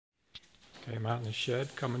Okay, I'm out in the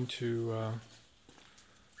shed coming to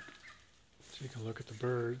take a look at the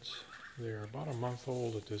birds. They're about a month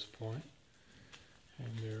old at this point, and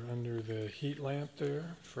they're under the heat lamp there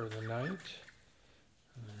for the night.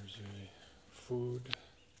 And there's a food.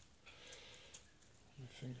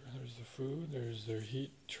 There's the food. There's their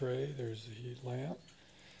heat tray. There's the heat lamp.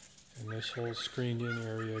 And this whole screened-in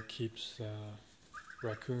area keeps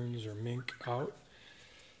raccoons or mink out.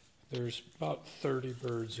 There's about 30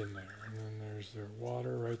 birds in there, and then there's their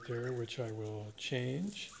water right there, which I will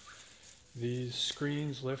change. These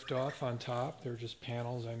screens lift off on top. They're just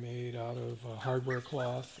panels I made out of hardware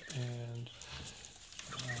cloth, and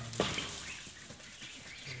so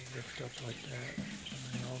they lift up like that,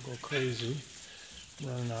 and they all go crazy,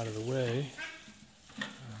 running out of the way.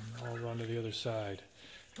 I'll run to the other side.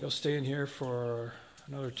 They'll stay in here for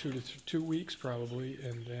another 2 weeks probably,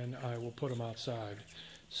 and then I will put them outside.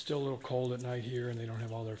 Still a little cold at night here, and they don't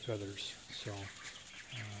have all their feathers. So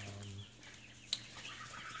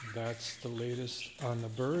that's the latest on the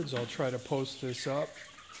birds. I'll try to post this up.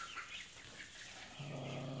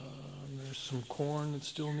 There's some corn that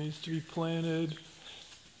still needs to be planted.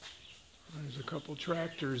 There's a couple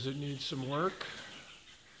tractors that need some work.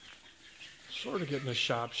 Sort of getting the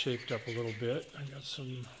shop shaped up a little bit. I got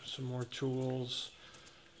some more tools,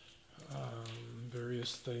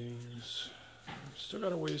 various things. Still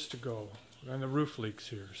got a ways to go, and the roof leaks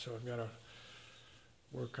here, so I've got to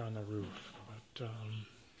work on the roof. But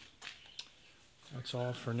that's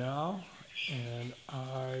all for now, and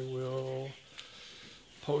I will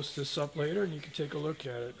post this up later, and you can take a look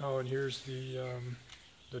at it. Oh, and here's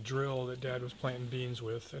the drill that Dad was planting beans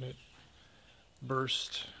with, and it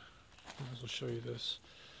burst. Might as well show you this.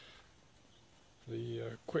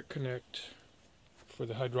 The quick connect for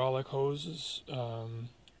the hydraulic hoses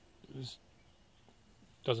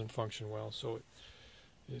doesn't function well, so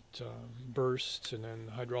it bursts, and then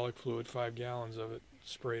the hydraulic fluid, 5 gallons of it,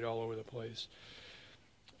 sprayed all over the place.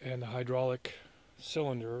 And the hydraulic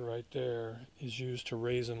cylinder right there is used to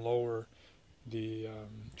raise and lower the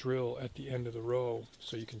drill at the end of the row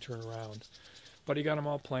so you can turn around. But he got them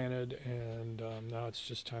all planted, and now it's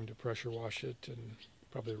just time to pressure wash it and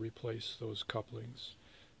probably replace those couplings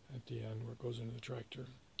at the end where it goes into the tractor.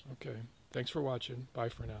 Okay, thanks for watching. Bye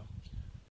for now.